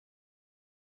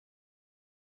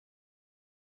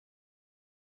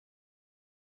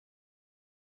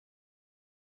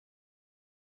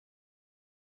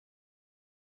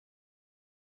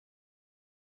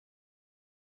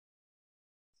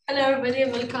Hello, everybody,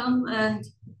 welcome, and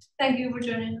thank you for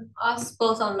joining us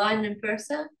both online and in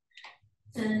person.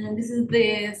 And this is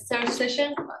the third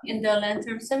session in the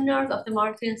long-term seminars of the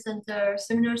Martin Center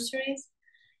Seminar Series.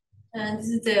 And this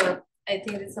is I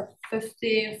think it's a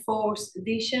 54th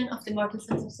edition of the Martin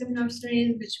Center Seminar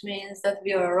Series, which means that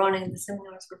we are running the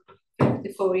seminars for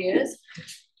 54 years.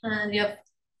 And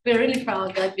we're really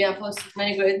proud that we have hosted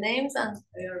many great names, and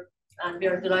we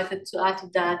are delighted to add to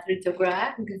that Ritu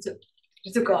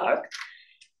Garg,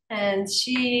 and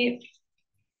she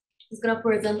is going to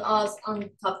present us on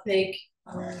the topic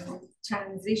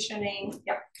transitioning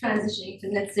to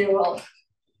net zero.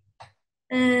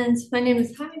 And my name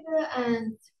is Hamida,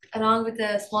 and along with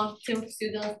a small team of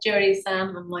students, Jerry,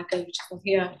 Sam, and Michael,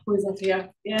 who is not here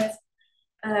yet,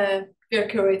 we are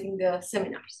curating the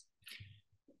seminars.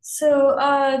 So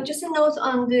just a note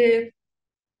on the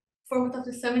format of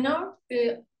the seminar.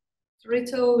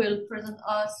 Ritu will present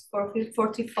us for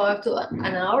 45 to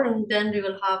an hour, and then we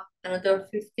will have another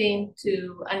 15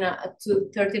 to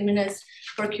 30 minutes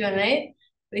for Q&A,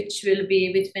 which will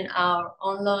be between our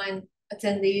online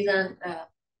attendees and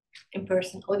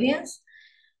in-person audience.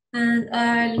 And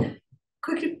I'll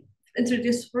quickly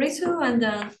introduce Ritu, and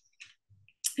then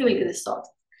we will get started.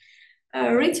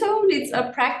 Ritu leads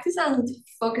a practice and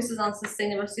focuses on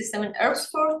sustainable system in Arup's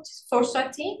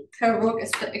Foresight team. Her work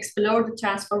explored the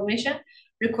transformation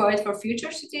required for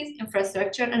future cities,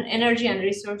 infrastructure, and energy and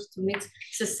resource to meet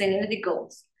sustainability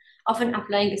goals, often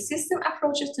applying system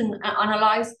approaches to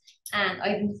analyze and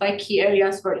identify key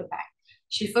areas for impact.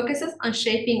 She focuses on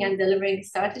shaping and delivering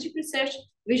strategic research,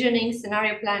 visioning,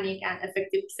 scenario planning, and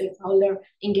effective stakeholder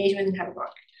engagement in her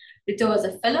work. Ritu was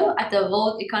a fellow at the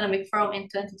World Economic Forum in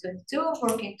 2022,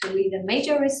 working to lead a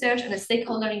major research and a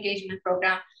stakeholder engagement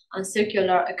program on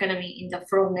circular economy in the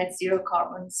forum net zero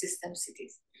carbon system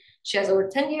cities. She has over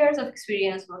 10 years of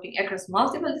experience working across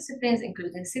multiple disciplines,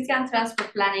 including city and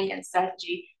transport planning and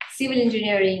strategy, civil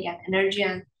engineering, and energy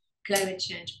and climate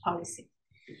change policy.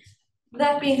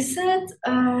 That being said,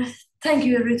 thank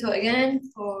you, Ritu, again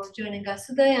for joining us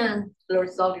today, and the floor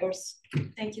is all yours.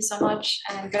 Thank you so much,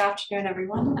 and good afternoon,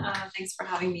 everyone. Thanks for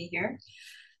having me here.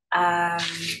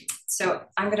 So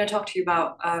I'm going to talk to you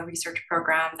about a research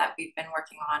program that we've been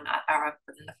working on at Arup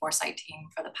within the Foresight team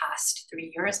for the past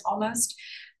 3 years almost.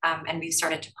 And we've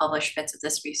started to publish bits of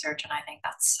this research, and I think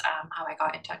that's how I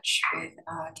got in touch with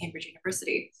Cambridge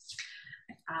University.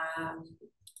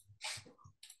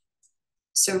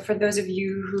 So for those of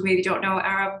you who maybe don't know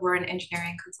Arup, we're an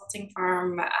engineering consulting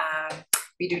firm.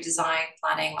 We do design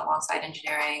planning alongside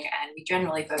engineering, and we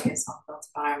generally focus on built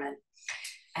environment.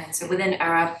 And so within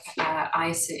Arup,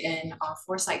 I sit in our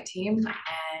Foresight team,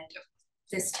 and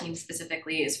this team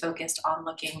specifically is focused on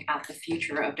looking at the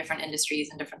future of different industries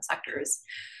and different sectors.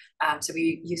 So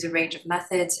we use a range of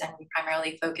methods, and we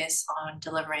primarily focus on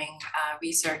delivering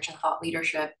research and thought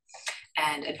leadership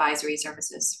and advisory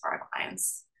services for our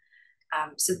clients.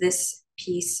 So this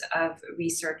piece of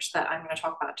research that I'm going to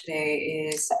talk about today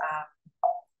is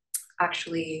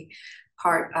actually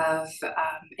part of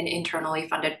an internally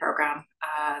funded program,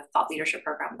 thought leadership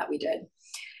program that we did.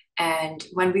 And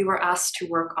when we were asked to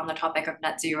work on the topic of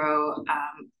net zero,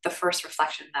 the first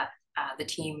reflection that the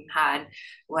team had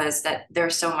was that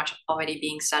there's so much already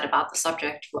being said about the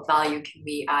subject. What value can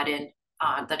we add in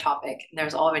the topic? And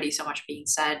there's already so much being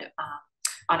said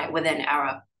on it within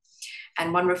Arup.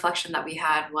 And one reflection that we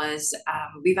had was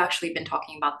we've actually been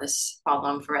talking about this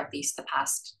problem for at least the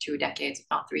past 2 decades, if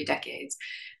not 3 decades.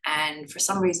 And for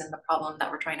some reason, the problem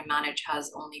that we're trying to manage has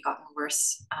only gotten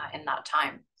worse in that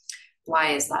time. Why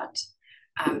is that?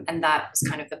 And that was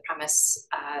kind of the premise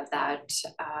that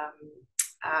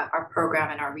our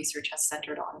program and our research has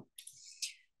centered on.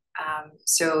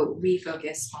 So we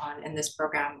focus on, in this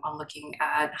program, on looking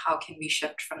at how can we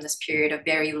shift from this period of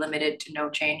very limited to no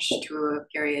change to a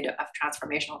period of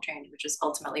transformational change, which is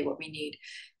ultimately what we need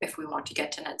if we want to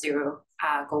get to net zero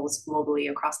goals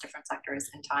globally across different sectors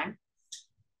in time.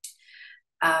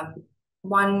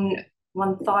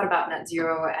 One thought about net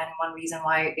zero, and one reason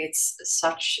why it's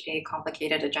such a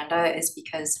complicated agenda, is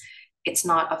because it's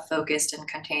not a focused and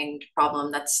contained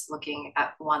problem that's looking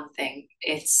at one thing.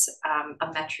 It's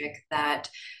a metric that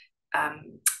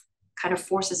kind of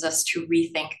forces us to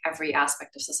rethink every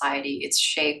aspect of society. It's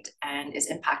shaped and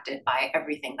is impacted by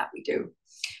everything that we do.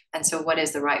 And so what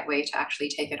is the right way to actually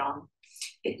take it on?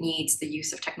 It needs the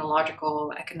use of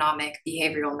technological, economic,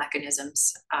 behavioral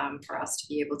mechanisms for us to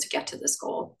be able to get to this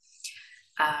goal.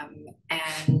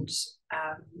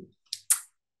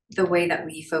 the way that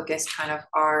we focused kind of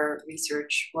our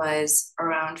research was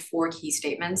around 4 key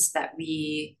statements that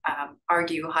we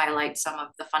argue highlight some of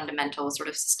the fundamental sort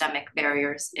of systemic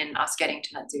barriers in us getting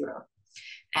to net zero.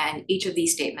 And each of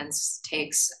these statements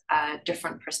takes a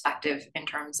different perspective in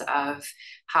terms of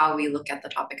how we look at the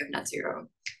topic of net zero.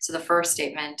 So the first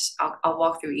statement, I'll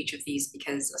walk through each of these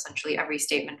because essentially every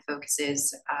statement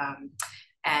focuses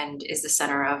and is the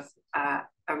center of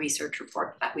a research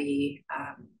report that we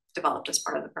developed as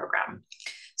part of the program.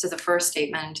 So the first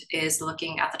statement is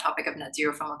looking at the topic of net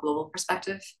zero from a global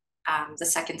perspective. The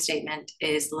second statement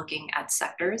is looking at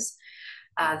sectors.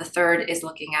 The third is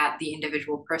looking at the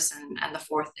individual person, and the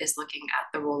fourth is looking at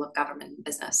the role of government and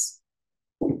business.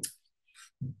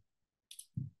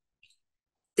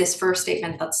 This first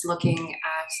statement that's looking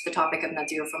at the topic of net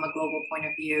zero from a global point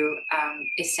of view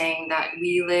is saying that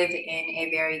we live in a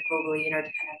very globally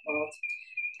interdependent world.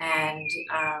 And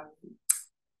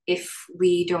if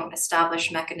we don't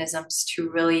establish mechanisms to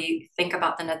really think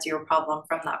about the net zero problem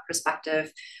from that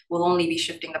perspective, we'll only be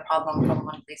shifting the problem from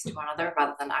one place to another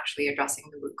rather than actually addressing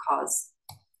the root cause.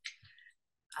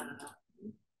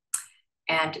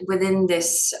 And within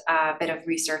this bit of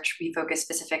research, we focus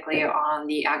specifically on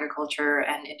the agriculture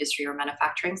and industry or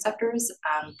manufacturing sectors.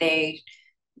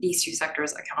 These 2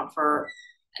 sectors account for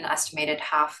an estimated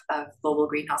half of global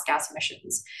greenhouse gas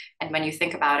emissions. And when you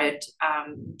think about it,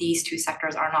 these 2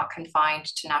 sectors are not confined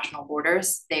to national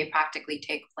borders. They practically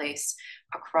take place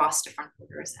across different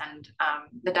borders. And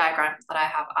the diagram that I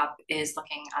have up is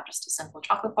looking at just a simple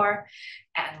chocolate bar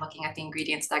and looking at the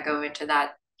ingredients that go into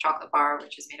that chocolate bar,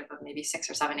 which is made up of maybe 6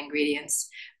 or 7 ingredients,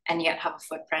 and yet have a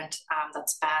footprint that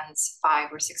spans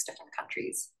 5 or 6 different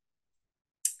countries.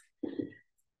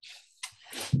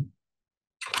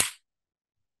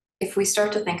 If we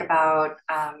start to think about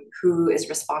who is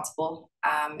responsible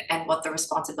and what the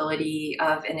responsibility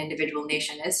of an individual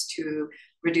nation is to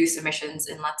reduce emissions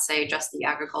in, let's say, just the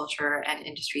agriculture and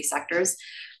industry sectors,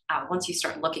 once you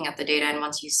start looking at the data and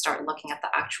once you start looking at the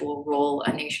actual role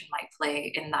a nation might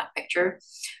play in that picture,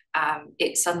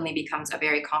 it suddenly becomes a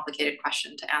very complicated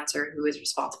question to answer who is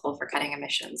responsible for cutting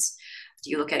emissions.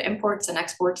 Do you look at imports and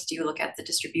exports? Do you look at the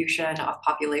distribution of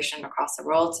population across the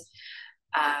world?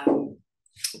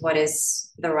 What is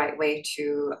the right way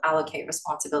to allocate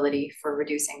responsibility for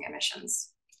reducing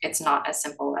emissions? It's not as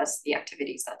simple as the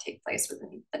activities that take place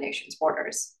within the nation's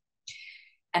borders.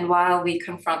 And while we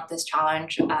confront this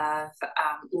challenge of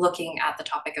looking at the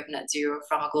topic of net zero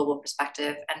from a global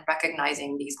perspective and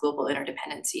recognizing these global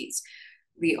interdependencies,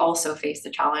 we also face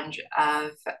the challenge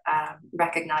of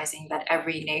recognizing that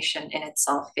every nation in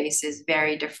itself faces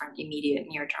very different immediate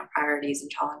near-term priorities and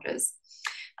challenges.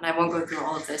 And I won't go through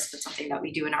all of this, but something that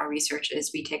we do in our research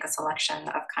is we take a selection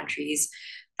of countries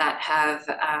that have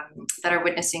that are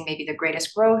witnessing maybe the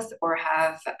greatest growth or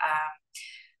have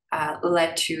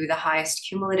led to the highest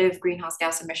cumulative greenhouse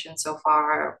gas emissions so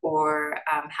far, or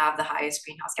have the highest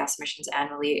greenhouse gas emissions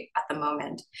annually at the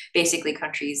moment. Basically,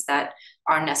 countries that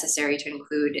are necessary to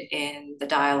include in the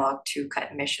dialogue to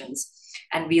cut emissions.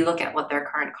 And we look at what their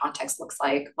current context looks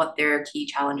like, what their key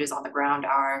challenges on the ground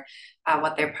are,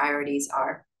 what their priorities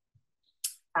are,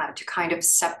 to kind of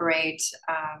separate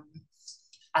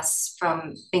us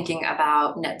from thinking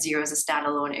about net zero as a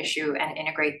standalone issue and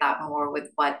integrate that more with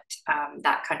what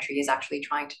that country is actually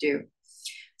trying to do.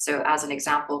 So as an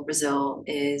example, Brazil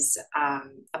is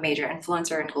a major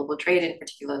influencer in global trade, and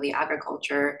particularly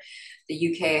agriculture.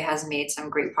 The UK has made some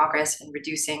great progress in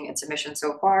reducing its emissions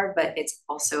so far, but it's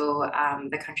also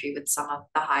the country with some of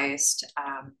the highest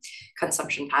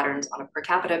consumption patterns on a per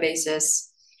capita basis.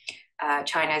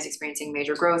 China is experiencing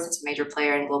major growth. It's a major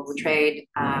player in global trade,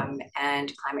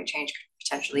 and climate change could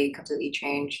potentially completely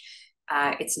change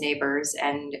its neighbors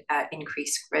and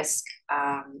increase risk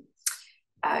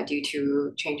due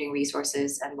to changing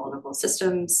resources and vulnerable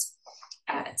systems,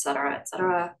 et cetera, et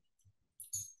cetera.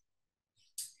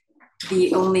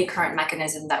 The only current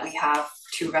mechanism that we have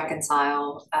to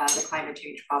reconcile the climate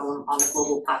change problem on a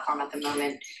global platform at the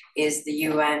moment is the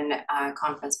UN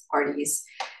Conference of Parties.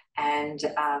 And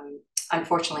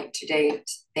unfortunately, to date,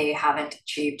 they haven't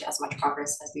achieved as much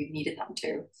progress as we've needed them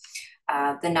to.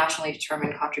 The nationally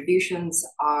determined contributions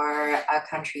are a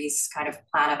country's kind of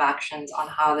plan of actions on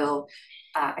how they'll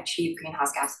achieve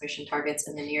greenhouse gas emission targets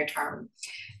in the near term.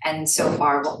 And so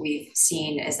far, what we've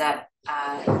seen is that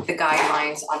the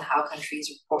guidelines on how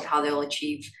countries report how they'll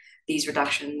achieve these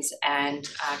reductions and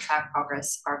track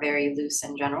progress are very loose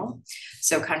in general.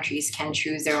 So countries can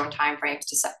choose their own timeframes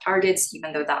to set targets,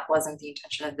 even though that wasn't the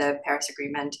intention of the Paris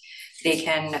Agreement. They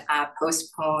can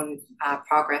postpone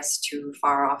progress to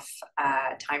far off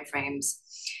timeframes.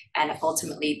 And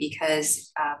ultimately,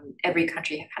 because every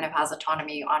country kind of has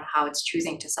autonomy on how it's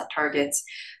choosing to set targets,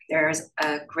 there's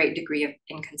a great degree of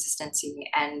inconsistency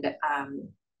and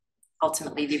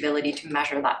ultimately the ability to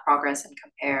measure that progress and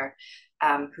compare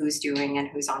who's doing and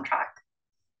who's on track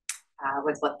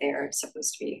with what they're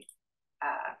supposed to be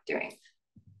doing.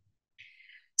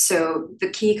 So the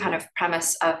key kind of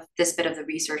premise of this bit of the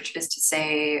research is to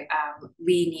say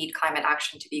we need climate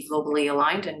action to be globally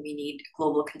aligned, and we need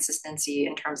global consistency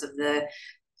in terms of the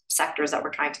sectors that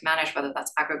we're trying to manage, whether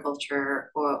that's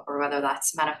agriculture or whether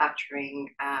that's manufacturing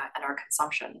and our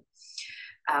consumption.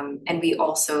 And we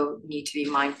also need to be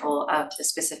mindful of the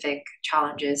specific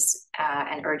challenges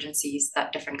and urgencies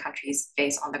that different countries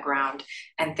face on the ground,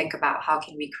 and think about how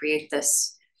can we create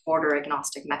this border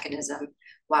agnostic mechanism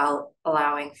while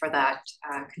allowing for that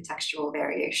contextual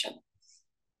variation.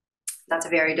 That's a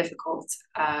very difficult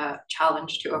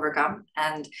challenge to overcome,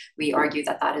 and we argue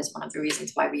that that is one of the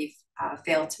reasons why we've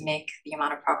failed to make the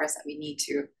amount of progress that we need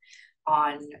to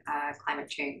on climate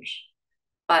change.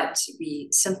 But we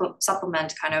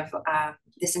supplement kind of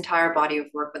this entire body of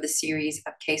work with a series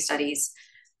of case studies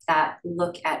that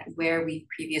look at where we've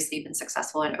previously been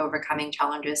successful in overcoming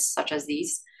challenges such as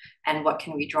these, and what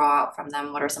can we draw out from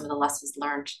them, what are some of the lessons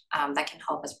learned that can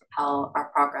help us propel our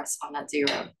progress on net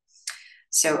zero.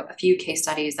 So a few case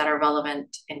studies that are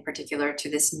relevant in particular to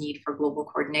this need for global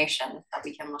coordination that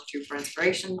we can look to for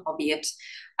inspiration, albeit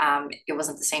it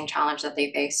wasn't the same challenge that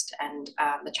they faced, and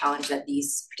the challenge that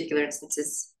these particular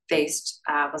instances faced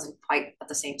wasn't quite at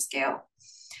the same scale.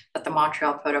 But the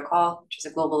Montreal Protocol, which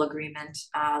is a global agreement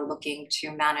looking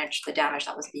to manage the damage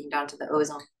that was being done to the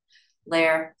ozone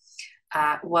layer,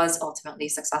 was ultimately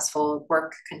successful.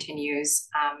 Work continues,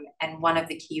 and one of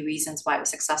the key reasons why it was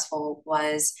successful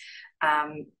was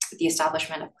the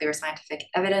establishment of clear scientific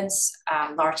evidence,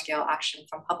 large-scale action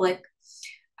from public,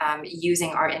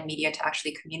 using art and media to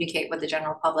actually communicate with the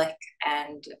general public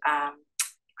and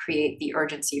create the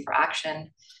urgency for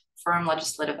action, firm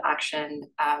legislative action,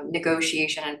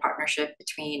 negotiation and partnership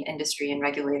between industry and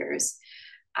regulators.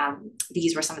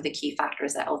 These were some of the key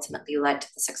factors that ultimately led to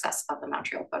the success of the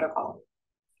Montreal Protocol.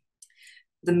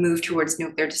 The move towards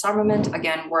nuclear disarmament,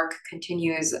 again, work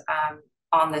continues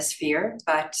on this sphere,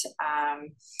 but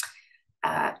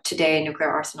today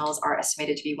nuclear arsenals are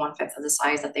estimated to be 1/5 of the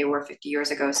size that they were 50 years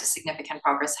ago, so significant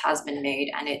progress has been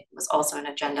made, and it was also an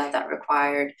agenda that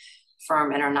required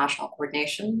firm international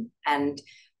coordination. And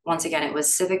once again, it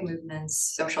was civic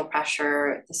movements, social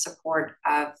pressure, the support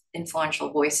of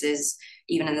influential voices,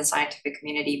 even in the scientific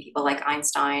community, people like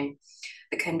Einstein,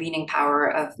 the convening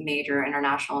power of major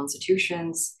international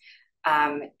institutions,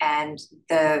 and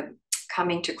the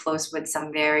coming to close with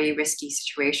some very risky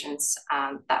situations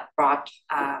that brought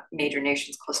major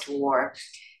nations close to war,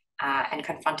 and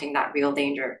confronting that real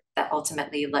danger that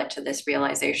ultimately led to this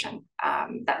realization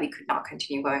that we could not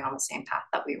continue going on the same path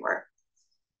that we were.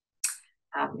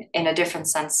 In a different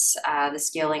sense, the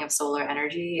scaling of solar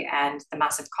energy and the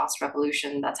massive cost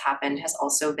revolution that's happened has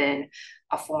also been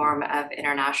a form of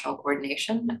international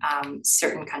coordination.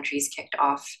 Certain countries kicked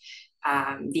off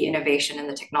the innovation and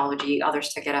the technology,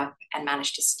 others took it up and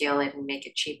managed to scale it and make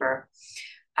it cheaper.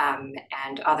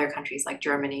 And other countries like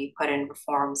Germany put in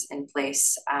reforms in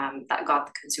place that got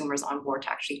the consumers on board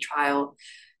to actually trial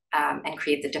and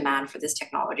create the demand for this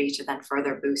technology to then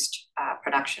further boost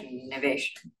production and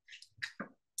innovation.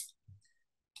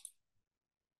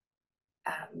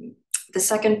 The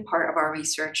second part of our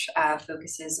research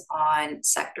focuses on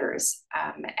sectors.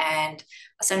 And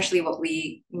essentially what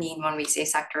we mean when we say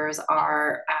sectors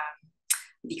are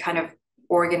the kind of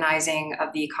organizing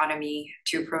of the economy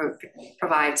to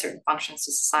provide certain functions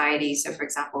to society. So for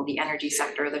example, the energy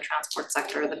sector, the transport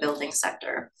sector, the building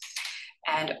sector.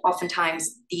 And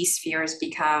oftentimes these spheres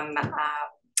become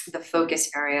the focus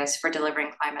areas for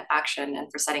delivering climate action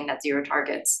and for setting net zero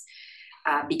targets.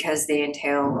 Because they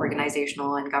entail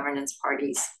organizational and governance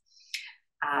parties.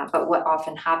 But what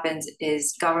often happens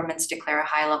is governments declare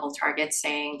high-level targets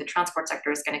saying the transport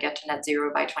sector is going to get to net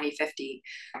zero by 2050,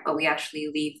 but we actually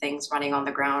leave things running on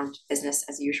the ground, business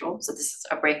as usual. So this is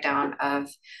a breakdown of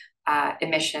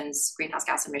emissions, greenhouse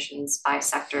gas emissions by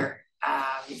sector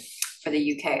for the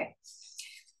UK.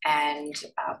 And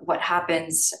what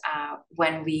happens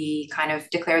when we kind of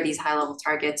declare these high-level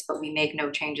targets, but we make no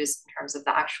changes in terms of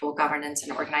the actual governance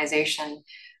and organization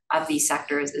of these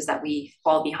sectors, is that we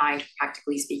fall behind,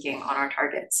 practically speaking, on our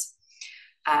targets.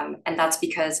 And that's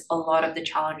because a lot of the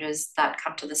challenges that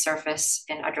come to the surface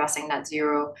in addressing net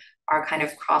zero are kind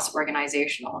of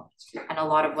cross-organizational. And a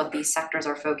lot of what these sectors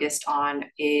are focused on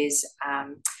is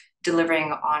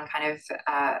delivering on kind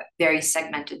of very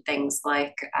segmented things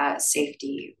like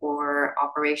safety or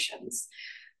operations.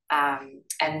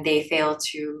 And they fail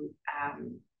to,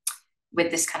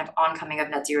 with this kind of oncoming of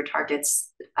net zero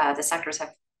targets, the sectors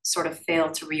have sort of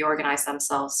failed to reorganize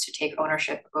themselves to take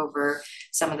ownership over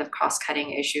some of the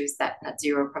cost-cutting issues that net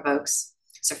zero provokes.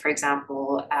 So for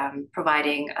example,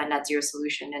 providing a net zero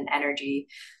solution in energy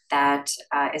that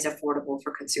is affordable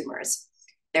for consumers.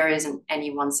 There isn't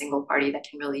any one single party that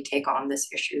can really take on this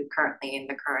issue currently in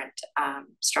the current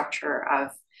structure of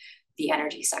the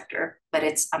energy sector, but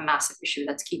it's a massive issue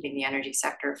that's keeping the energy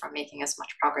sector from making as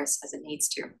much progress as it needs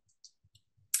to.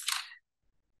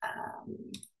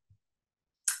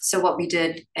 So what we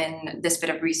did in this bit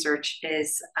of research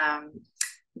is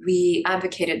we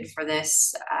advocated for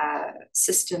this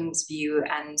systems view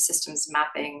and systems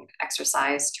mapping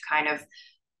exercise to kind of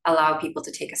allow people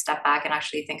to take a step back and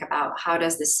actually think about how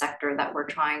does this sector that we're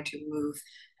trying to move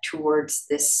towards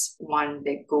this one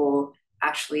big goal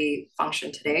actually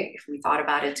function today if we thought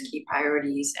about its key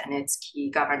priorities and its key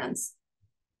governance.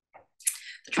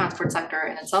 The transport sector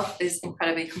in itself is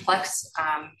incredibly complex.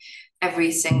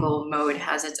 Every single mode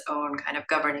has its own kind of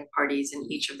governing parties,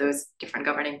 and each of those different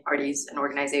governing parties and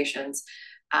organizations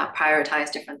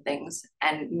prioritize different things,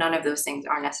 and none of those things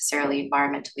are necessarily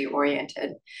environmentally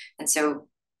oriented. And so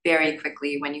very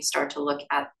quickly, when you start to look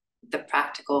at the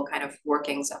practical kind of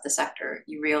workings of the sector,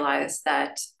 you realize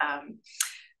that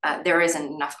there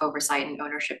isn't enough oversight and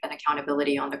ownership and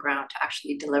accountability on the ground to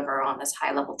actually deliver on this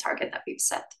high level target that we've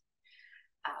set.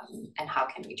 And how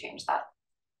can we change that?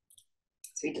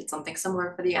 So we did something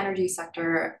similar for the energy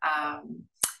sector.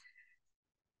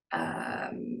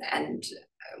 And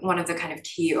one of the kind of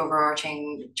key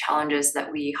overarching challenges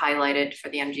that we highlighted for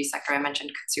the energy sector, I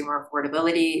mentioned consumer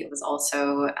affordability. It was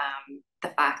also the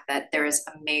fact that there is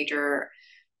a major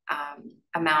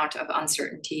amount of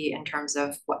uncertainty in terms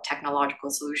of what technological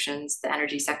solutions the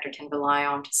energy sector can rely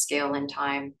on to scale in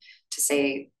time to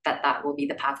say that that will be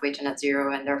the pathway to net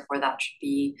zero, and therefore that should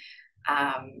be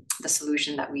the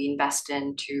solution that we invest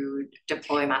in to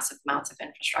deploy massive amounts of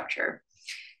infrastructure.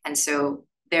 And so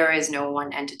there is no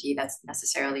one entity that's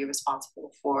necessarily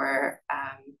responsible for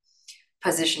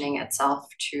positioning itself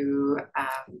to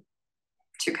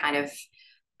kind of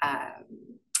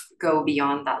go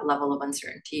beyond that level of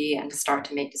uncertainty and start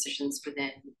to make decisions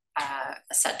within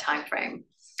a set time frame.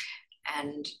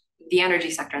 And the energy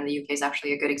sector in the UK is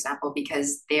actually a good example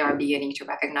because they are beginning to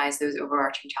recognize those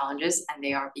overarching challenges, and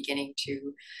they are beginning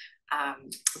to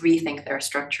rethink their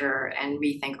structure and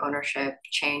rethink ownership,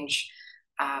 change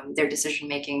their decision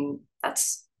making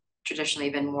that's traditionally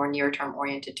been more near-term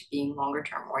oriented to being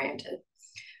longer-term oriented.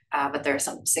 But there are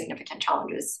some significant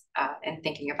challenges in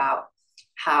thinking about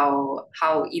how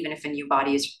even if a new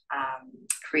body is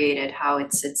created, how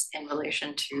it sits in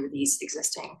relation to these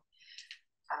existing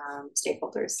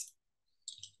stakeholders.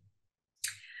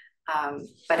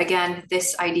 But again,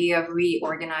 this idea of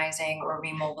reorganizing or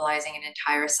remobilizing an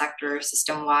entire sector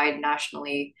system-wide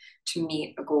nationally to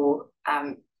meet a goal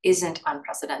isn't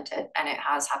unprecedented, and it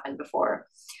has happened before.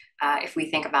 If we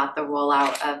think about the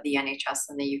rollout of the NHS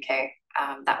in the UK,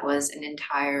 that was an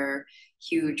entire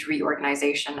huge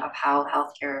reorganization of how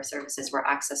healthcare services were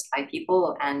accessed by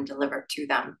people and delivered to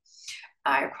them.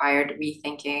 It required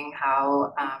rethinking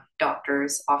how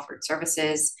doctors offered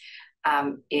services.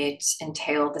 It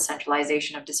entailed the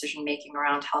centralization of decision-making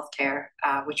around healthcare,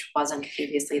 which wasn't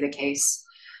previously the case.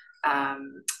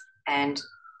 And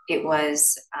it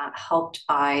was helped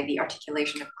by the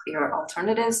articulation of clear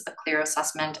alternatives, a clear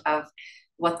assessment of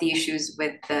what the issues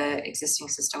with the existing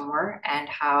system were and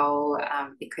how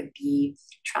it could be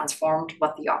transformed,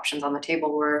 what the options on the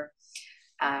table were.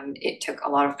 It took a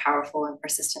lot of powerful and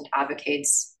persistent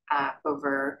advocates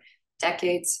over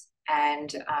decades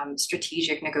and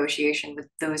strategic negotiation with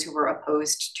those who were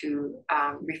opposed to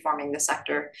reforming the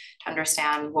sector to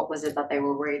understand what was it that they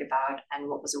were worried about and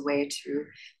what was a way to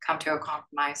come to a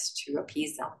compromise to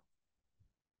appease them.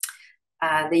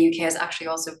 The UK has actually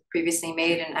also previously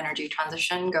made an energy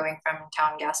transition going from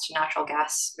town gas to natural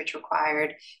gas, which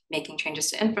required making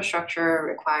changes to infrastructure,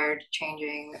 required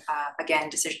changing, again,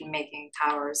 decision-making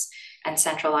powers and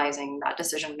centralizing that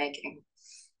decision-making,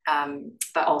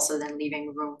 but also then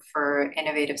leaving room for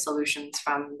innovative solutions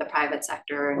from the private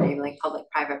sector, enabling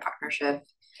public-private partnership,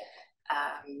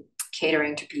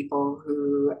 catering to people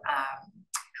who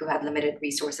had limited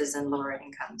resources and lower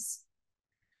incomes.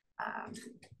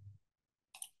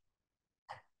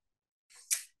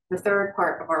 The third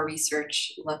part of our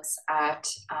research looks at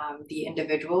the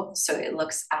individual. So it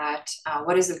looks at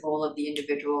what is the role of the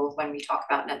individual when we talk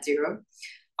about net zero.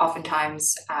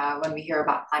 Oftentimes, when we hear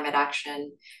about climate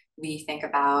action, we think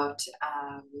about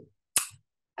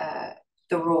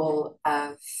the role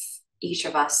of each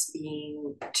of us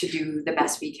being to do the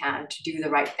best we can, to do the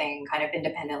right thing kind of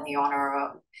independently on our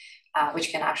own,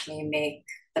 which can actually make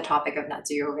the topic of net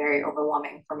zero very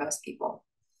overwhelming for most people.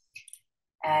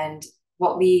 And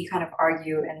what we kind of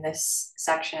argue in this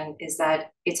section is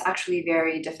that it's actually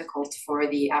very difficult for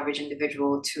the average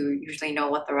individual to usually know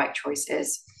what the right choice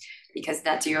is, because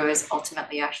net zero is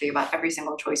ultimately actually about every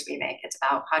single choice we make. It's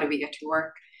about how do we get to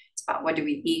work, it's about what do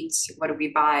we eat, what do we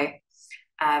buy.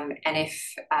 And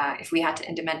if we had to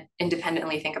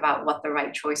independently think about what the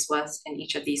right choice was in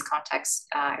each of these contexts,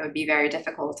 it would be very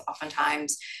difficult.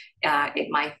 Oftentimes, it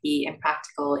might be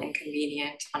impractical,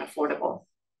 inconvenient, unaffordable.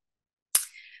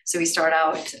 So we start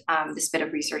out this bit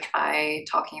of research by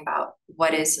talking about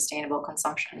what is sustainable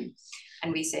consumption.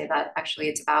 And we say that actually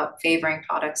it's about favoring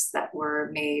products that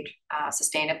were made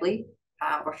sustainably,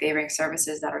 or favoring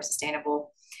services that are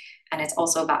sustainable. And it's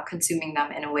also about consuming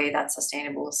them in a way that's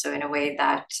sustainable. So in a way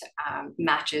that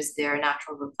matches their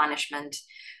natural replenishment,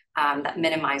 that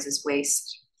minimizes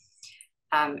waste.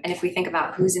 And if we think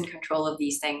about who's in control of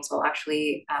these things, well,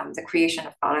 actually the creation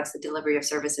of products, the delivery of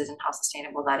services, and how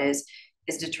sustainable that is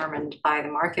determined by the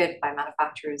market, by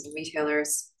manufacturers and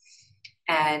retailers.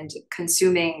 And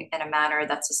consuming in a manner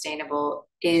that's sustainable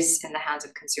is in the hands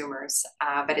of consumers,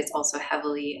 but it's also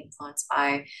heavily influenced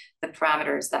by the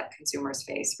parameters that consumers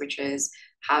face, which is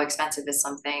how expensive is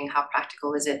something, how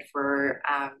practical is it for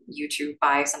you to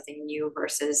buy something new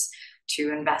versus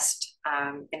to invest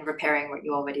in repairing what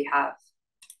you already have.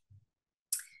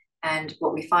 And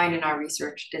what we find in our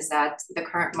research is that the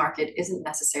current market isn't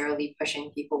necessarily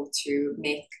pushing people to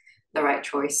make the right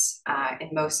choice in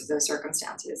most of those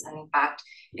circumstances. And in fact,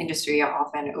 industry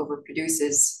often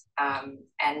overproduces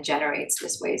and generates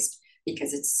this waste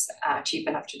because it's cheap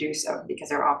enough to do so, because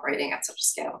they're operating at such a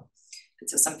scale. And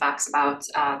so some facts about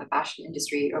the fashion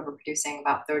industry overproducing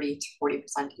about 30 to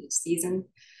 40% each season.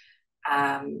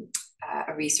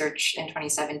 A research in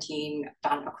 2017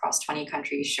 done across 20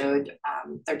 countries showed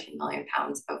 13 million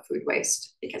pounds of food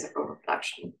waste because of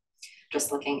overproduction,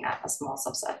 just looking at a small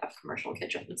subset of commercial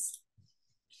kitchens.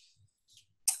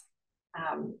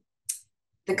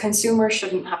 The consumer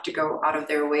shouldn't have to go out of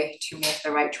their way to make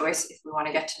the right choice if we want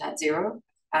to get to net zero.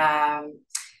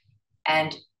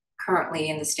 And currently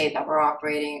in the state that we're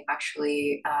operating,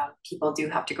 actually, people do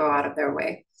have to go out of their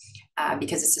way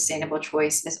because a sustainable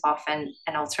choice is often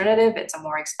an alternative. It's a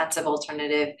more expensive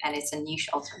alternative, and it's a niche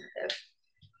alternative.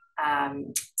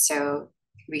 So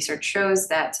research shows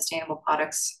that sustainable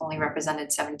products only represented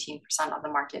 17% of the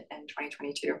market in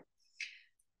 2022.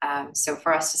 So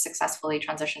for us to successfully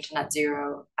transition to net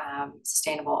zero,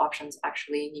 sustainable options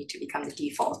actually need to become the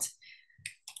default.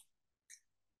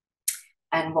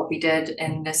 And what we did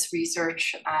in this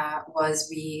research was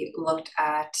we looked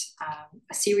at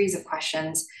a series of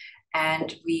questions,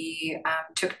 and we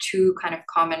took two kind of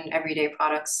common everyday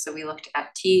products. So we looked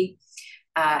at tea,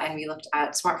 and we looked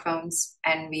at smartphones,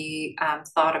 and we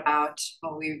thought about,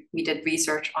 well, we did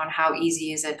research on how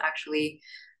easy is it actually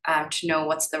to know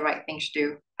what's the right thing to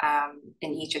do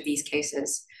in each of these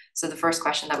cases. So the first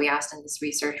question that we asked in this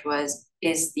research was,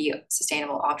 is the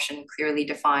sustainable option clearly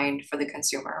defined for the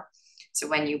consumer? So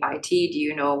when you buy tea, do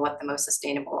you know what the most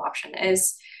sustainable option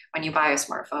is? When you buy a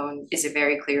smartphone, is it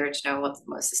very clear to know what the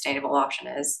most sustainable option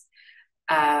is?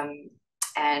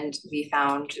 And we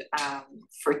found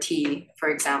for tea, for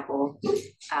example,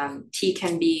 tea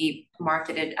can be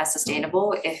marketed as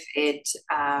sustainable if it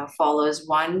follows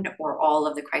one or all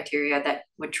of the criteria that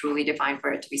would truly define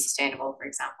for it to be sustainable. For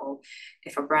example,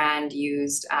 if a brand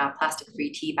used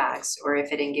plastic-free tea bags, or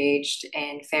if it engaged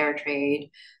in fair trade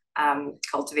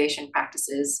cultivation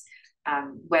practices,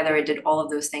 whether it did all of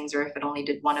those things or if it only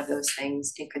did one of those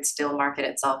things, it could still market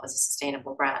itself as a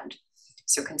sustainable brand.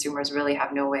 So consumers really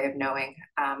have no way of knowing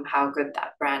how good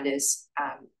that brand is.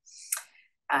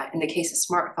 In the case of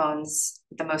smartphones,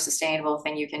 the most sustainable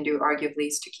thing you can do arguably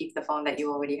is to keep the phone that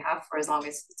you already have for as long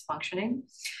as it's functioning.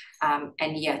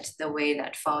 And yet the way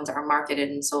that phones are marketed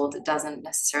and sold doesn't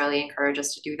necessarily encourage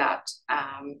us to do that.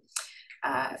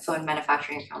 Phone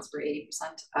manufacturing accounts for 80%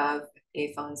 of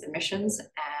a phone's emissions,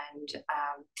 and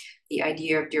the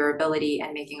idea of durability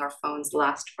and making our phones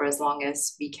last for as long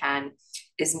as we can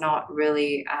is not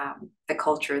really the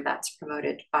culture that's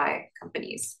promoted by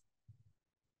companies.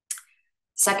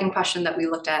 The second question that we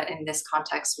looked at in this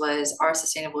context was, are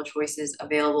sustainable choices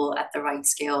available at the right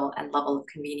scale and level of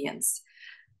convenience?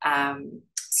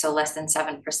 So less than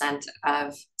 7%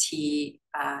 of tea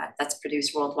that's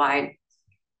produced worldwide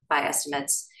by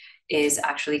estimates is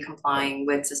actually complying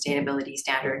with sustainability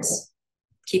standards.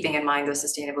 keeping in mind those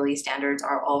sustainability standards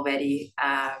are already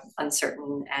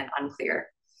uncertain and unclear.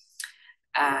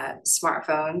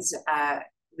 Smartphones,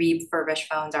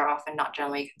 refurbished phones are often not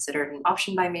generally considered an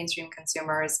option by mainstream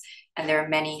consumers, and there are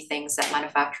many things that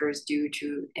manufacturers do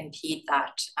to impede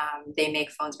that. They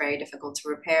make phones very difficult to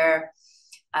repair.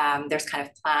 There's kind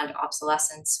of planned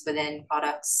obsolescence within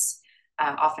products.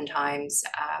 Oftentimes,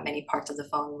 many parts of the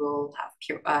phone will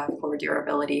have poor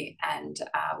durability and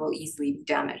will easily be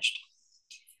damaged.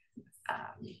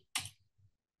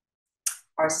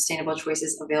 Are sustainable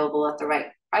choices available at the right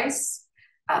price?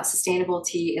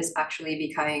 Sustainability is actually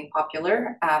becoming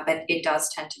popular, but it does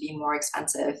tend to be more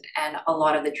expensive. And a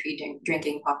lot of the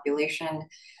drinking population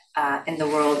in the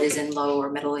world is in low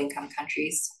or middle income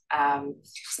countries.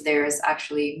 So there's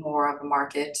actually more of a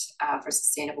market for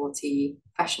sustainability,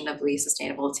 fashionably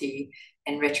sustainability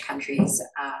in rich countries,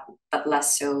 but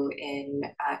less so in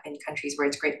countries where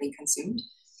it's greatly consumed.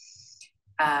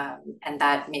 And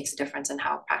that makes a difference in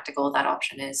how practical that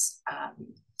option is.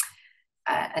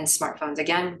 And smartphones,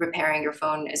 again, repairing your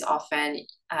phone is often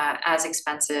as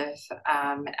expensive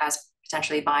as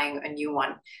potentially buying a new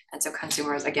one. And so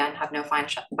consumers, again, have no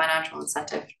financial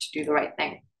incentive to do the right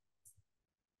thing.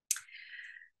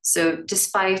 So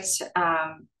despite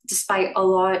a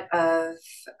lot of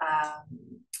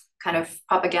kind of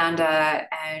propaganda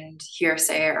and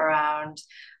hearsay around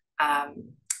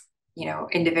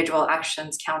individual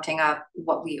actions counting up,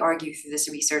 what we argue through this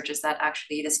research is that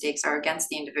actually the stakes are against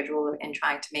the individual in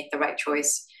trying to make the right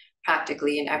choice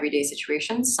practically in everyday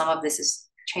situations. Some of this is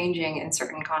changing in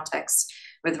certain contexts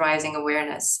with rising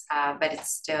awareness, but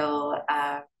it's still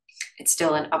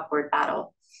an upward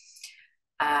battle.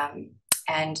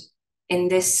 And in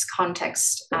this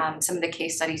context, some of the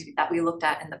case studies that we looked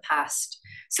at in the past,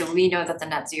 so we know that the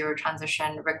net zero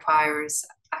transition requires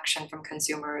action from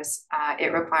consumers.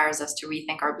 It requires us to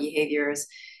rethink our behaviors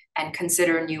and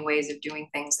consider new ways of doing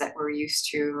things that we're used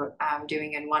to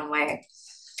doing in one way.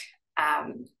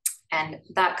 And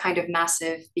that kind of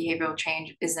massive behavioral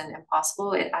change isn't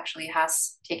impossible. It actually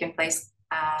has taken place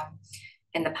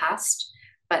in the past,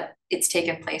 but it's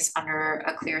taken place under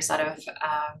a clear set of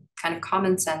kind of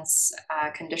common sense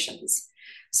conditions.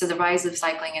 So the rise of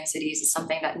cycling in cities is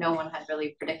something that no one had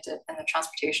really predicted in the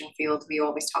transportation field. We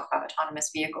always talk about autonomous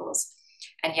vehicles.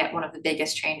 And yet one of the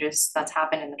biggest changes that's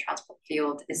happened in the transport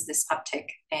field is this uptick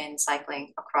in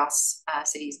cycling across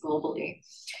cities globally.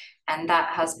 And that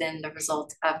has been the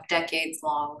result of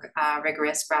decades-long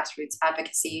rigorous grassroots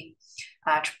advocacy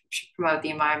to promote the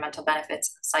environmental benefits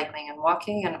of cycling and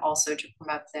walking, and also to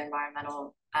promote the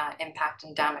environmental impact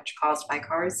and damage caused by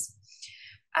cars.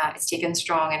 It's taken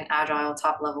strong and agile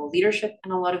top-level leadership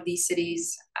in a lot of these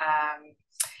cities.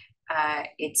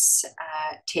 It's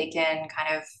taken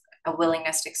kind of a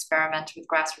willingness to experiment with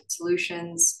grassroots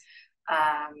solutions,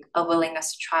 a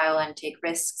willingness to trial and take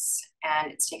risks,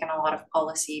 and it's taken a lot of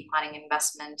policy planning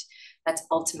investment that's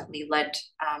ultimately led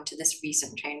to this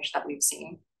recent change that we've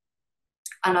seen.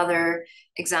 Another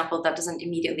example that doesn't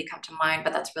immediately come to mind,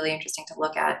 but that's really interesting to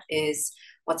look at, is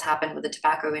what's happened with the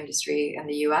tobacco industry in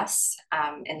the US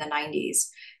in the 90s.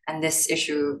 And this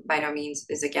issue by no means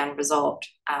is again resolved,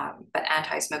 but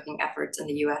anti-smoking efforts in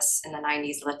the US in the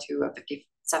 90s led to a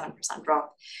 57%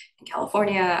 drop in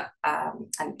California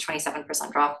and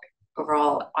 27% drop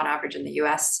overall on average in the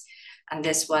US. And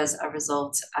this was a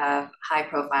result of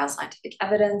high-profile scientific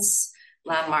evidence,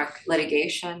 landmark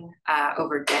litigation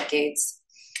over decades,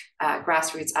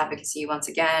 grassroots advocacy, once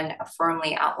again, a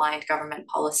firmly outlined government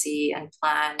policy and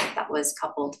plan that was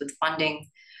coupled with funding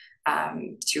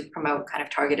to promote kind of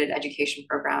targeted education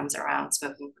programs around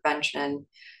smoking prevention,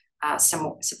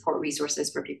 some support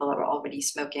resources for people that were already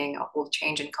smoking, a whole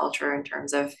change in culture in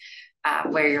terms of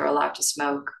where you're allowed to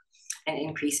smoke, an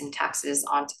increase in taxes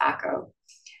on tobacco.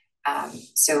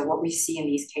 So what we see in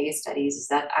these case studies is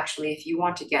that actually if you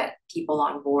want to get people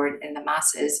on board in the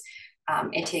masses,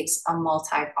 it takes a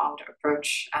multi-pronged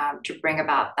approach to bring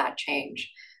about that change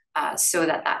so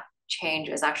that that change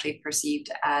is actually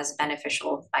perceived as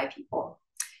beneficial by people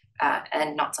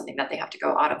and not something that they have to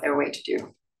go out of their way to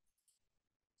do.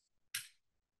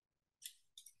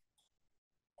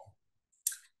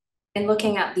 In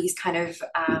looking at these kind of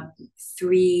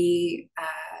three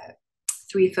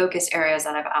focus areas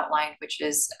that I've outlined, which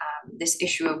is this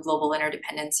issue of global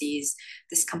interdependencies,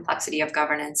 this complexity of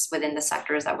governance within the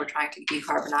sectors that we're trying to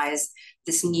decarbonize,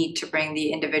 this need to bring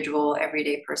the individual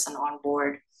everyday person on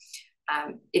board,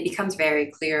 it becomes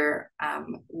very clear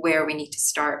where we need to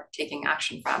start taking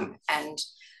action from. And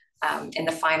in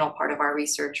the final part of our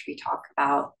research, we talk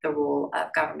about the role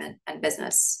of government and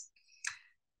business.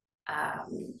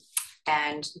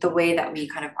 And the way that we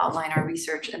kind of outline our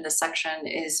research in this section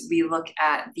is we look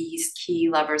at these key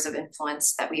levers of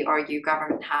influence that we argue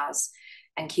government has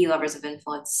and key levers of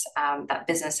influence that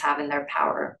business have in their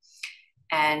power.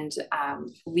 And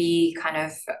we kind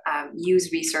of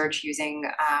use research using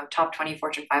top 20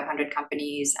 Fortune 500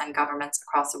 companies and governments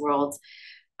across the world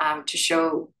to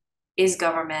show, is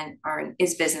government or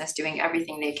is business doing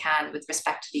everything they can with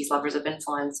respect to these levers of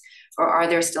influence, or are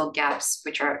there still gaps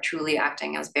which are truly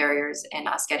acting as barriers in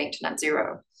us getting to net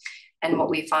zero? And what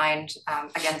we find,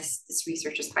 again, this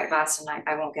research is quite vast and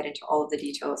I won't get into all of the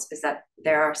details, is that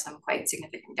there are some quite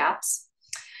significant gaps.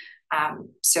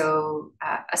 So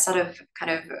a set of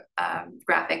kind of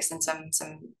graphics and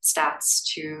some stats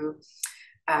to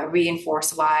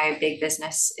reinforce why big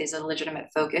business is a legitimate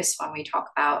focus when we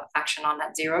talk about action on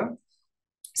net zero.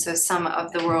 So some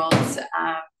of the world's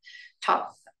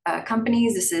top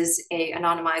companies, this is a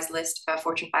anonymized list of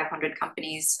Fortune 500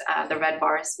 companies, the red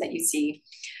bars that you see,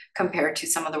 compared to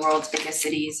some of the world's biggest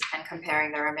cities and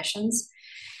comparing their emissions.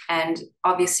 And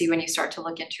obviously, when you start to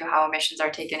look into how emissions are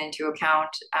taken into account,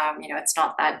 it's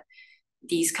not that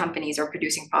these companies are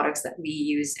producing products that we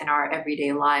use in our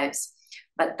everyday lives.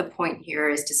 But the point here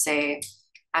is to say,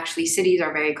 actually, cities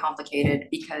are very complicated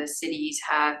because cities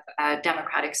have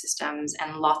democratic systems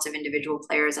and lots of individual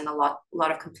players and a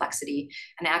lot of complexity.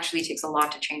 And it actually takes a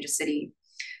lot to change a city.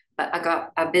 But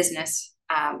a business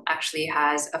actually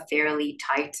has a fairly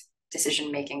tight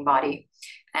decision-making body.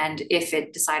 And if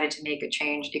it decided to make a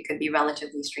change, it could be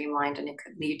relatively streamlined and it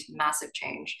could lead to massive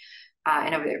change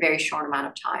in a very short amount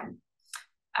of time.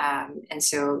 And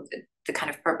so the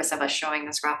kind of purpose of us showing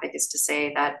this graphic is to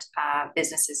say that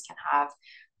businesses can have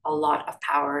a lot of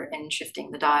power in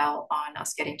shifting the dial on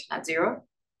us getting to net zero.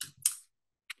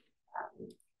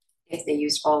 If they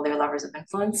used all their levers of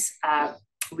influence.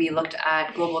 We looked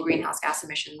at global greenhouse gas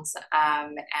emissions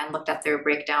and looked at their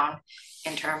breakdown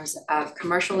in terms of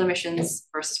commercial emissions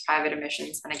versus private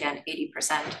emissions. And again,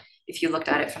 80%, if you looked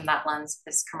at it from that lens,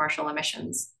 is commercial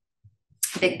emissions.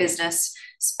 Big business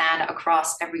span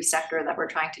across every sector that we're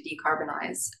trying to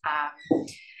decarbonize.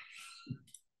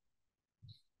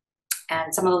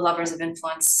 And some of the levers of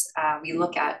influence we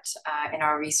look at in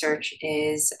our research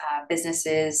is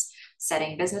businesses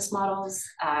setting business models,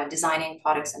 designing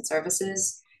products and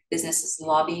services, businesses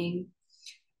lobbying,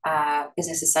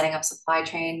 businesses setting up supply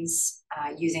chains,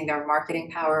 using their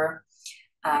marketing power,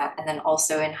 and then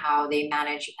also in how they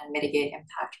manage and mitigate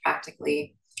impact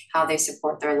practically, how they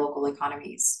support their local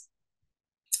economies.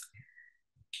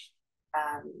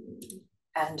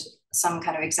 And some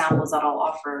kind of examples that I'll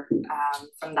offer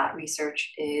from that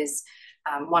research is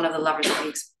one of the levers that we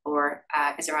explore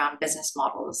is around business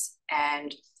models.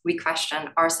 And we question,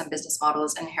 are some business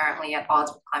models inherently at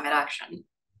odds with climate action?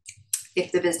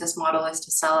 If the business model is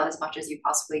to sell as much as you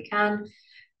possibly can,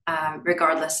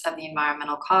 regardless of the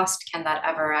environmental cost, can that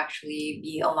ever actually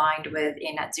be aligned with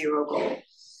a net zero goal?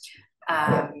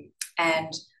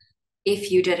 And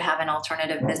if you did have an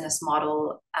alternative business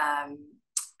model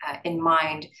in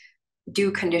mind,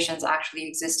 do conditions actually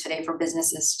exist today for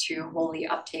businesses to wholly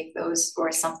uptake those, or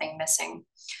is something missing?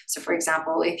 So for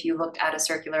example, if you looked at a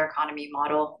circular economy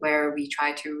model where we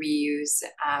try to reuse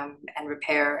and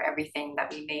repair everything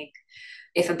that we make,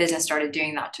 if a business started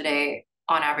doing that today,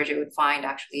 on average, it would find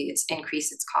actually it's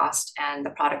increased its cost, and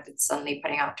the product it's suddenly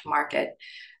putting out to market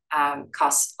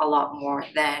costs a lot more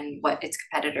than what its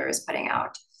competitor is putting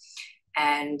out.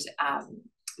 And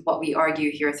what we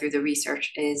argue here through the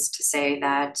research is to say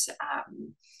that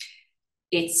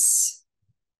it's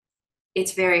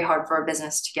very hard for a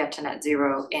business to get to net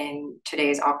zero in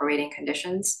today's operating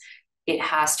conditions. It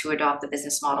has to adopt the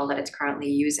business model that it's currently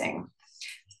using.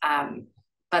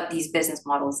 But these business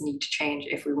models need to change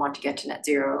if we want to get to net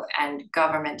zero. And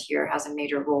government here has a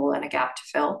major role and a gap to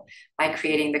fill by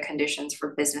creating the conditions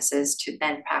for businesses to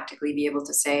then practically be able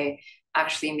to say,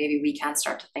 actually, maybe we can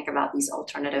start to think about these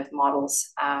alternative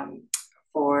models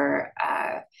for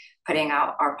putting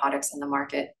out our products in the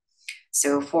market.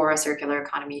 So for a circular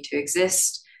economy to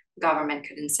exist, government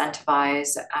could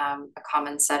incentivize a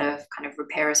common set of kind of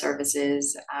repair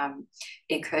services.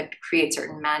 It could create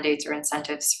certain mandates or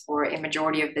incentives for a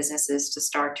majority of businesses to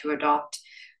start to adopt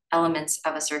elements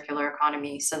of a circular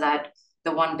economy, so that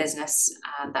the one business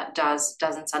that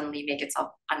doesn't suddenly make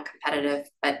itself uncompetitive,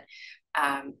 but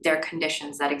there are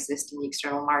conditions that exist in the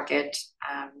external market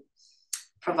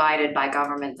provided by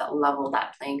government that level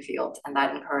that playing field and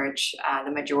that encourage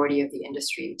the majority of the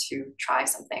industry to try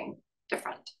something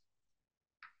different.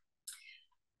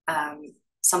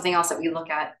 Something else that we look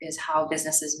at is how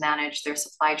businesses manage their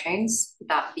supply chains,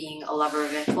 that being a lever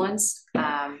of influence.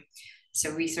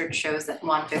 So research shows that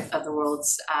 1/5 of the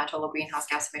world's total greenhouse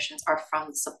gas emissions are from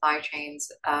the supply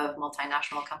chains of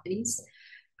multinational companies.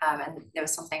 And there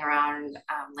was something around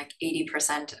like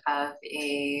 80% of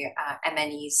a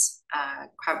MNE's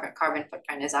carbon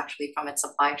footprint is actually from its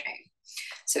supply chain.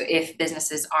 So if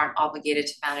businesses aren't obligated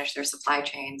to manage their supply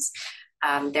chains,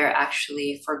 they're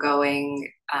actually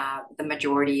foregoing the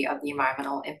majority of the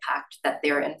environmental impact that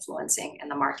they're influencing in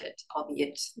the market,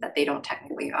 albeit that they don't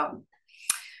technically own.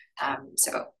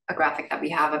 So a graphic that we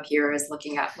have up here is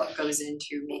looking at what goes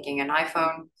into making an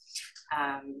iPhone.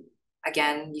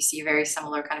 Again, you see a very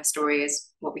similar kind of story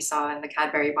as what we saw in the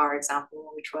Cadbury bar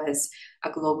example, which was a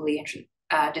globally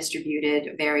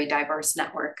distributed, very diverse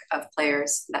network of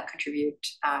players that contribute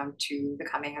to the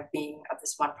coming of being of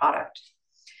this one product.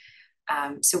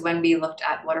 So when we looked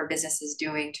at what are businesses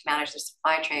doing to manage their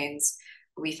supply chains,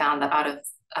 we found that out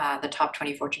of the top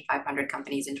 20 Fortune 500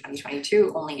 companies in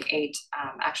 2022, only 8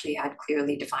 actually had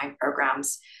clearly defined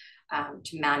programs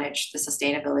to manage the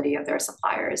sustainability of their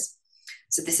suppliers.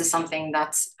 So this is something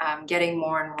that's getting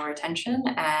more and more attention,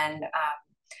 and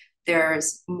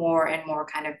there's more and more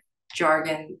kind of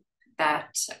jargon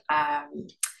that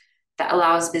that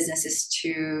allows businesses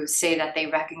to say that they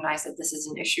recognize that this is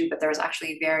an issue, but there's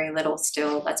actually very little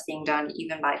still that's being done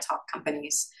even by top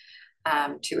companies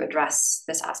to address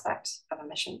this aspect of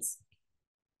emissions.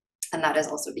 And that is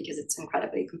also because it's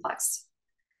incredibly complex,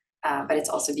 but it's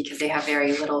also because they have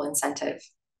very little incentive.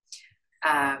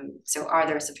 So are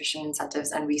there sufficient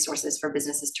incentives and resources for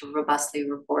businesses to robustly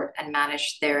report and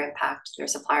manage their impact, their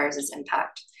suppliers'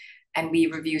 impact? And we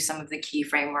review some of the key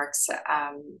frameworks.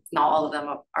 Not all of them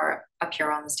are up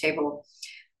here on this table.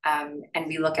 And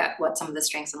we look at what some of the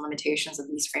strengths and limitations of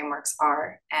these frameworks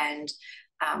are. And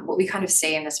what we kind of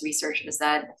say in this research is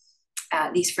that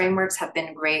these frameworks have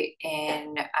been great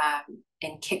in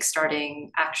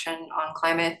kickstarting action on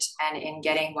climate and in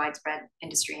getting widespread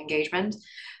industry engagement.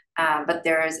 But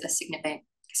there is a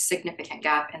significant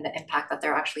gap in the impact that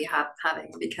they're actually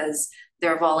having, because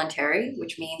they're voluntary,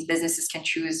 which means businesses can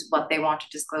choose what they want to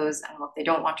disclose and what they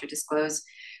don't want to disclose,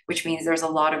 which means there's a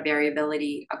lot of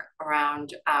variability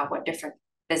around what different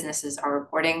businesses are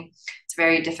reporting. It's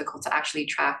very difficult to actually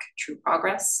track true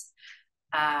progress.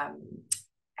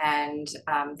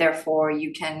 Therefore,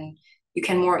 you can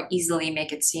more easily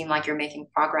make it seem like you're making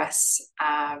progress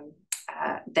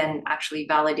than actually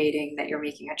validating that you're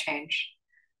making a change.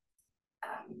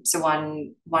 So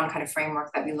one kind of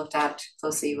framework that we looked at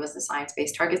closely was the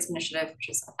Science-Based Targets Initiative, which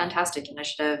is a fantastic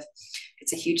initiative.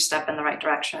 It's a huge step in the right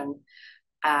direction,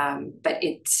 but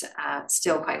it's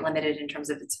still quite limited in terms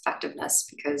of its effectiveness,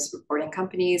 because reporting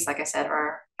companies, like I said,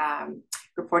 are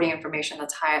reporting information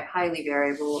that's highly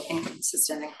variable,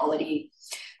 inconsistent in quality.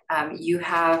 You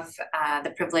have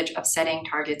the privilege of setting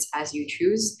targets as you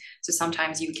choose. So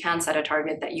sometimes you can set a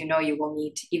target that you know you will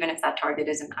meet, even if that target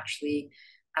isn't actually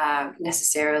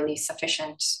necessarily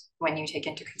sufficient when you take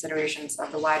into considerations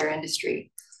of the wider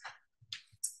industry.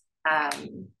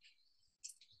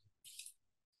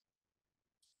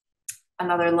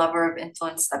 Another lever of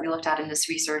influence that we looked at in this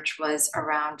research was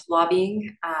around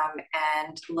lobbying,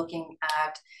 and looking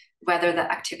at whether the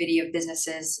activity of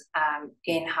businesses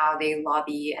in how they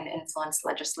lobby and influence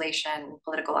legislation and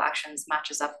political actions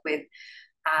matches up with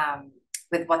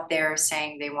what they're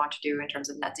saying they want to do in terms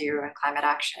of net zero and climate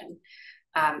action.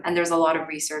 And there's a lot of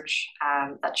research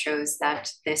that shows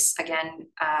that this, again,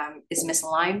 is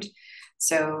misaligned.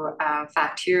 So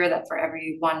fact here that for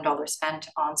every $1 spent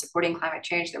on supporting climate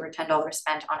change, there were $10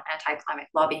 spent on anti-climate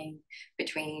lobbying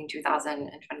between 2000 and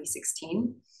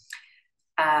 2016.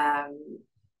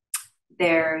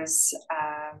 There's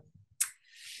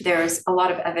a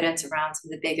lot of evidence around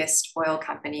some of the biggest oil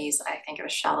companies, I think it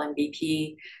was Shell and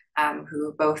BP,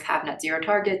 who both have net zero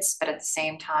targets, but at the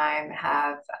same time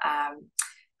have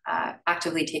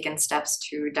actively taken steps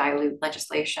to dilute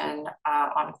legislation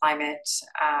on climate,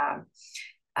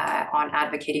 on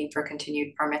advocating for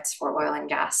continued permits for oil and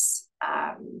gas.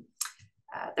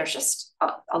 There's just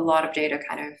a lot of data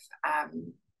kind of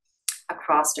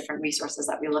across different resources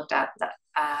that we looked at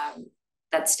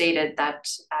that stated that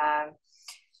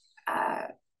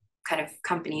kind of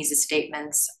companies'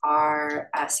 statements are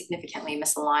significantly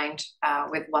misaligned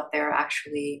with what they're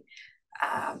actually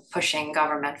pushing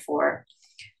government for.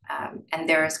 And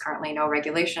there is currently no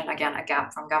regulation, again, a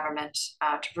gap from government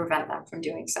to prevent them from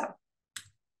doing so.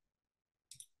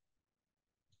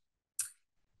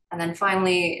 And then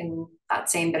finally, in that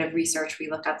same bit of research, we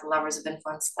looked at the levers of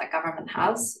influence that government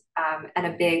has. And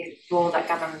a big role that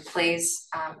government plays,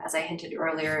 as I hinted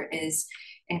earlier, is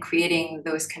in creating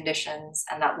those conditions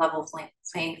and that level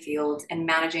playing field and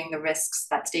managing the risks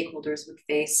that stakeholders would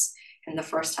face in the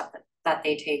first that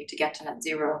they take to get to net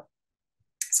zero.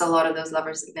 So a lot of those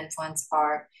levers of influence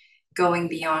are going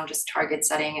beyond just target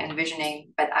setting and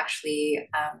visioning, but actually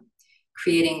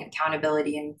creating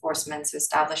accountability and enforcement, so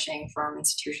establishing firm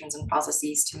institutions and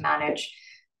processes to manage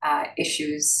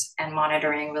issues and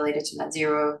monitoring related to net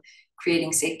zero,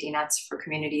 creating safety nets for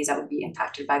communities that would be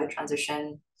impacted by the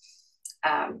transition,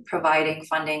 providing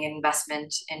funding and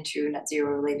investment into net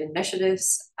zero related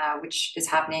initiatives, which is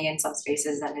happening in some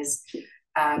spaces and is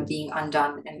being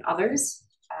undone in others.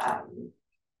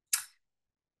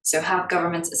 So have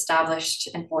governments established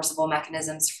enforceable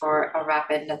mechanisms for a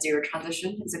rapid net zero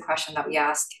transition is a question that we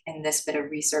ask in this bit of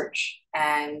research.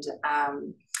 And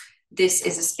this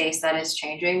is a space that is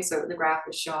changing. So the graph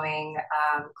is showing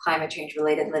climate change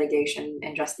related litigation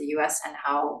in just the US and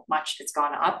how much it's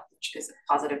gone up, which is a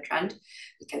positive trend,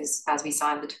 because as we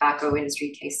saw in the tobacco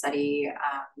industry case study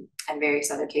and various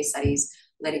other case studies,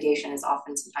 litigation is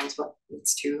often sometimes what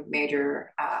leads to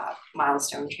major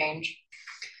milestone change.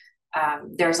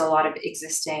 There's a lot of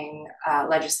existing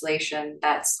legislation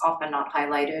that's often not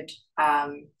highlighted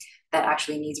that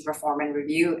actually needs reform and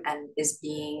review and is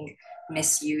being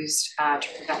misused to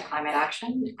prevent climate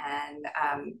action.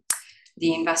 And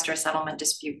the investor settlement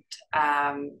dispute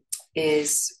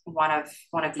is one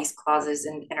of these clauses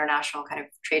in international kind of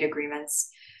trade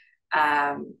agreements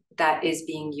that is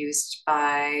being used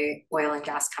by oil and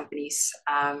gas companies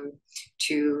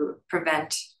to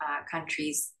prevent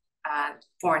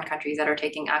foreign countries that are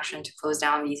taking action to close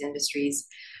down these industries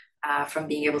from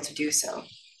being able to do so.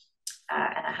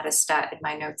 And I had a stat in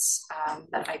my notes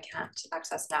that I can't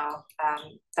access now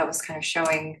that was kind of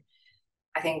showing,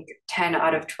 I think 10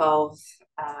 out of 12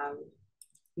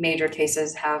 major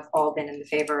cases have all been in the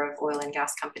favor of oil and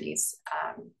gas companies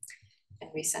in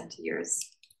recent years.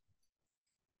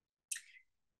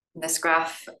 This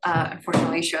graph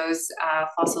unfortunately shows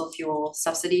fossil fuel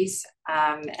subsidies.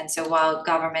 And so while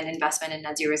government investment in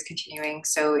net zero is continuing,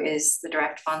 so is the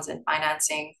direct funds and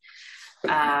financing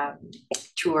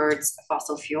towards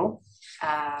fossil fuel.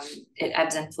 It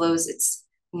ebbs and flows. It's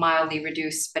mildly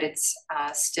reduced, but it's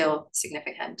still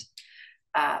significant.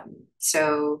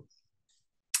 So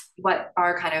what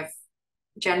our kind of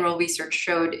general research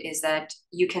showed is that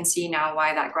you can see now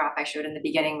why that graph I showed in the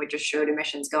beginning, which just showed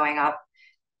emissions going up,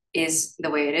 is the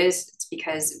way it is. It's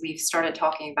because we've started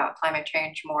talking about climate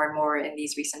change more and more in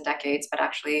these recent decades, but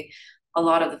actually a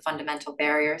lot of the fundamental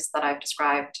barriers that I've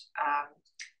described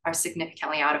are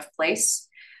significantly out of place.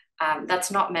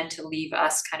 That's not meant to leave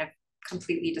us kind of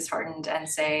completely disheartened and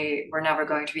say we're never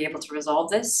going to be able to resolve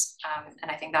this. And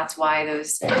I think that's why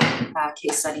those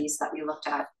case studies that we looked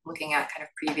at, looking at kind of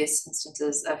previous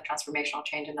instances of transformational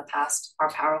change in the past, are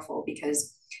powerful,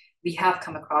 because we have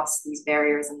come across these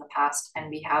barriers in the past and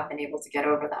we have been able to get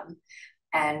over them.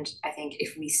 And I think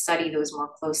if we study those more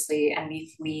closely and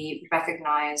if we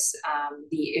recognize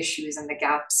the issues and the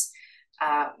gaps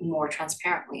more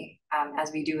transparently,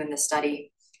 as we do in the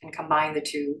study, and combine the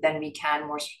two, then we can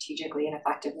more strategically and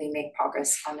effectively make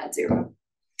progress on net zero.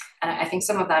 And I think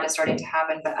some of that is starting to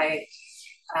happen, but I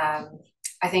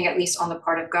think at least on the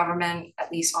part of government,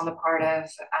 at least on the part of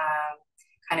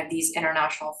kind of these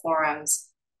international forums,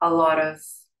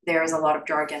 there is a lot of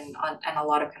jargon and a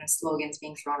lot of kind of slogans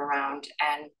being thrown around,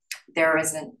 and there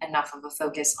isn't enough of a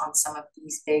focus on some of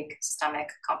these big systemic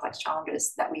complex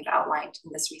challenges that we've outlined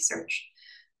in this research,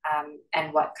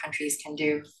 and what countries can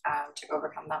do to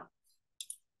overcome them.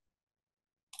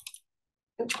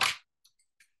 I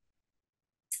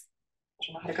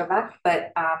don't know how to go back,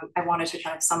 but I wanted to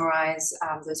kind of summarize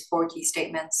those 4 key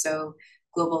statements. So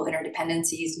global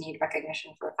interdependencies need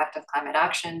recognition for effective climate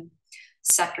action.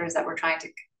 Sectors that we're trying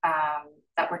to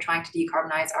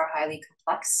decarbonize are highly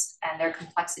complex, and their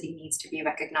complexity needs to be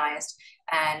recognized,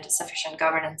 and sufficient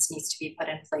governance needs to be put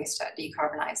in place to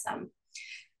decarbonize them.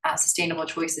 Sustainable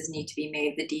choices need to be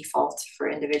made the default for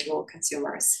individual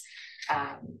consumers.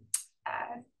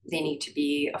 They need to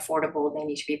be affordable, they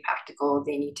need to be practical,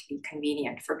 they need to be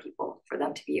convenient for people, for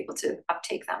them to be able to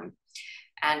uptake them.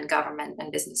 And government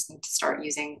and business need to start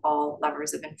using all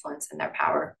levers of influence in their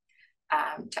power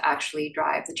to actually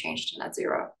drive the change to net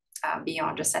zero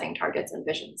beyond just setting targets and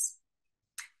visions.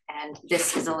 And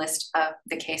this is a list of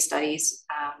the case studies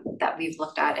that we've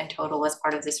looked at in total as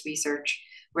part of this research,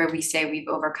 where we say we've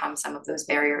overcome some of those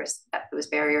barriers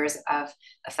of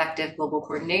effective global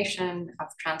coordination, of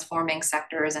transforming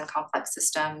sectors and complex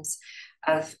systems,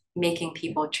 of making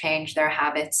people change their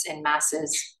habits in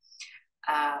masses,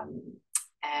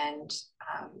 and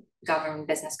government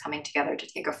business coming together to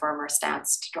take a firmer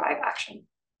stance to drive action.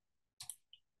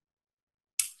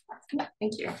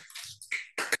 Thank you.